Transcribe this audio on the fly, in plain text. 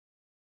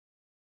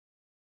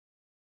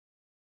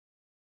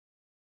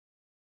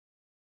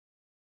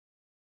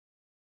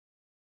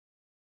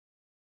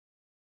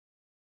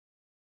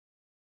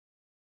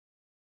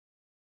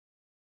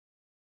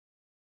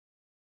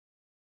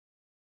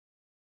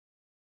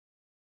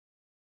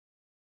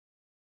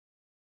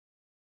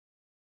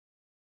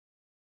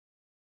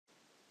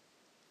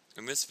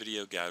In this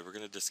video guide, we're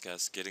going to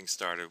discuss getting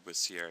started with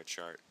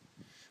SierraChart.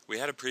 We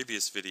had a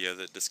previous video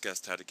that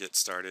discussed how to get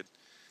started.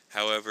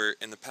 However,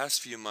 in the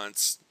past few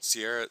months,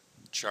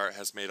 SierraChart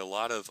has made a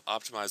lot of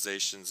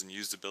optimizations and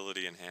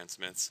usability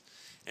enhancements,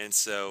 and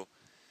so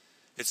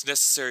it's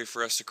necessary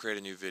for us to create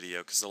a new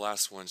video because the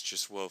last one's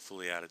just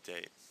woefully out of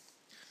date.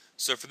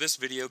 So for this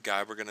video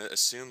guide, we're going to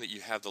assume that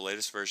you have the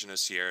latest version of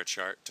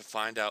SierraChart. To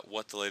find out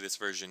what the latest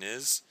version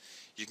is,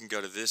 you can go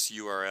to this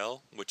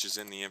URL, which is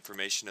in the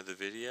information of the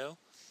video.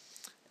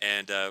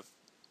 And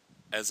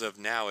as of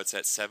now, it's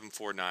at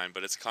 7.49,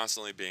 but it's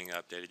constantly being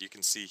updated. You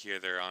can see here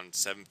they're on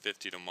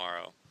 7.50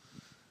 tomorrow.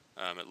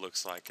 It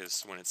looks like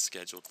is when it's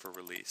scheduled for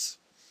release.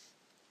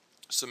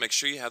 So make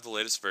sure you have the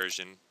latest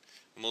version,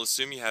 and we'll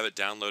assume you have it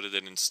downloaded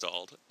and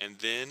installed. And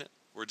then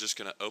we're just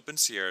going to open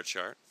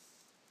SierraChart.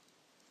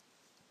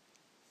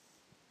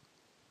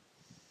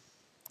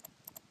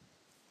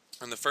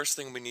 And the first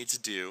thing we need to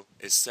do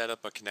is set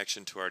up a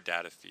connection to our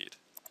data feed.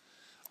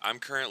 I'm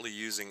currently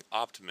using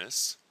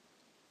Optimus,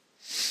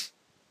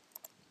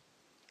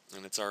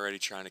 and it's already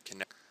trying to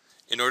connect.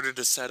 In order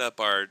to set up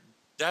our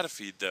data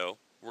feed though,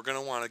 we're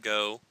going to want to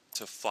go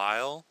to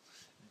File,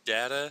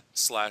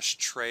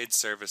 Data/Trade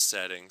Service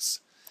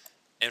Settings,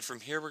 and from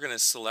here we're going to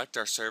select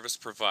our service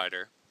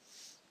provider.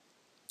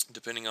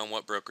 Depending on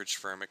what brokerage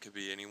firm, it could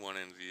be any one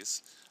of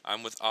these.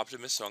 I'm with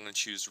Optimus, so I'm going to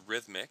choose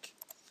Rithmic,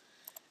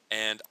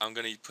 and I'm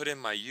going to put in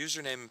my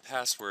username and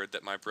password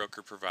that my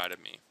broker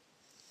provided me.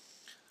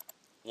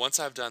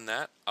 Once I've done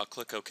that, I'll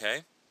click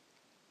OK.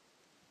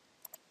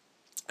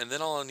 And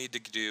then all I need to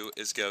do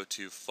is go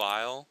to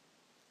File,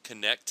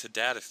 Connect to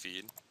Data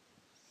Feed,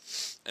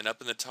 and up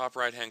in the top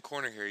right hand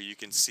corner here you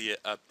can see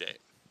it update.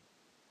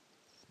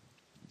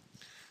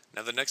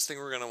 Now the next thing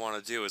we're going to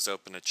want to do is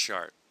open a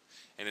chart.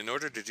 And in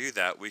order to do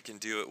that, we can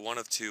do it one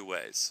of two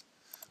ways.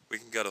 We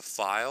can go to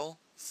File,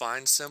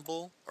 Find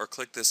Symbol, or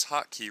click this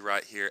hotkey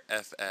right here,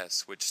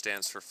 FS, which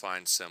stands for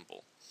Find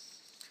Symbol.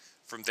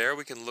 From there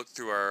we can look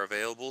through our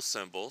available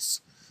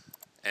symbols,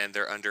 and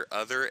they're under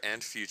Other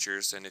and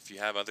Futures, and if you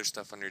have other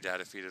stuff on your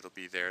data feed, it'll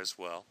be there as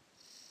well.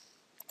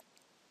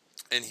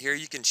 And here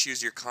you can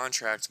choose your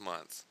contract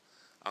month.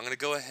 I'm going to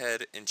go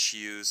ahead and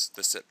choose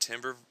the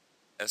September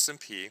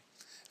S&P,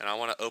 and I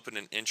want to open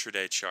an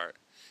intraday chart.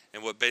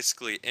 And what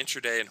basically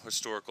intraday and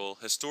historical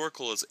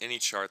is any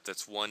chart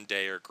that's 1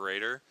 day or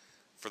greater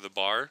for the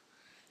bar,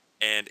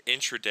 and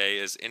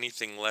intraday is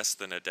anything less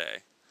than a day.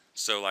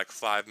 So like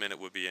 5 minute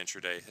would be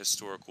intraday,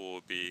 historical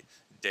would be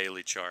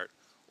daily chart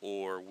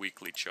or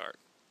weekly chart.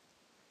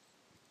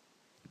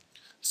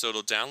 So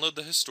it'll download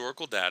the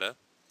historical data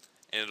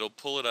and it'll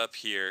pull it up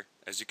here.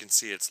 As you can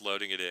see, it's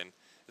loading it in.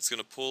 It's going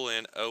to pull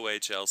in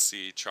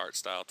OHLC chart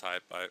style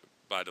type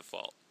by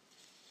default.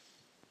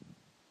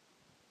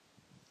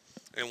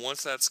 And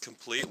once that's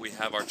complete, we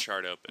have our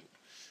chart open.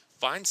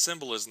 Find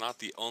Symbol is not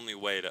the only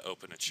way to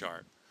open a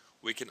chart.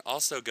 We can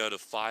also go to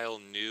File,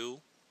 New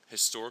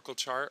Historical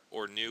Chart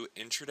or New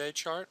Intraday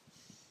Chart,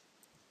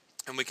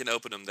 and we can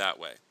open them that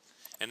way.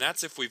 And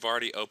that's if we've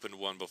already opened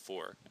one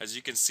before. As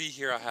you can see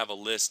here, I have a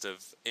list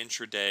of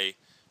intraday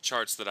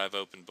charts that I've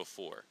opened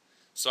before.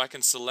 So I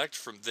can select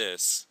from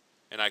this,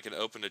 and I can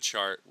open a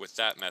chart with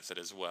that method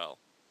as well.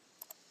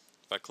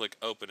 If I click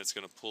Open, it's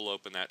going to pull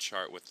open that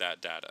chart with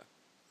that data.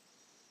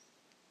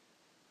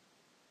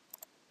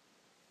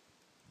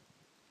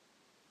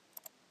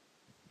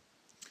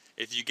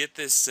 If you get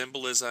this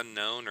symbol is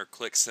unknown or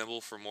click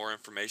symbol for more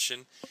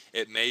information,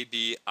 it may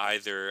be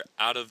either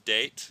out of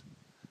date,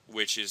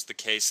 which is the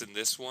case in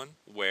this one,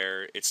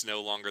 where it's no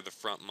longer the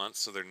front month,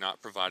 so they're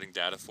not providing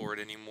data for it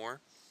anymore,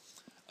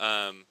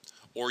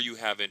 or you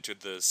have entered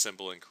the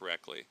symbol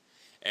incorrectly.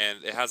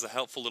 And it has a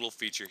helpful little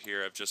feature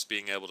here of just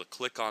being able to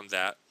click on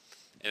that,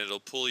 and it'll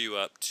pull you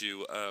up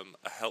to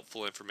a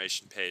helpful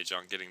information page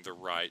on getting the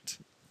right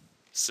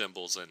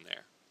symbols in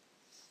there.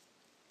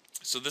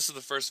 So this is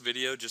the first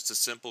video, just a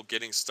simple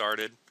getting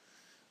started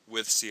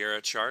with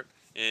SierraChart.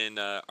 In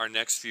our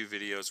next few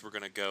videos, we're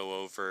going to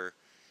go over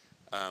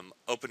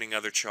opening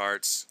other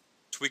charts,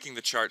 tweaking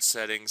the chart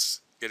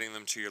settings, getting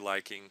them to your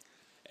liking,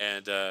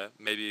 and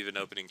maybe even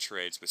opening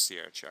trades with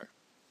SierraChart.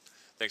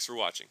 Thanks for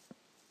watching.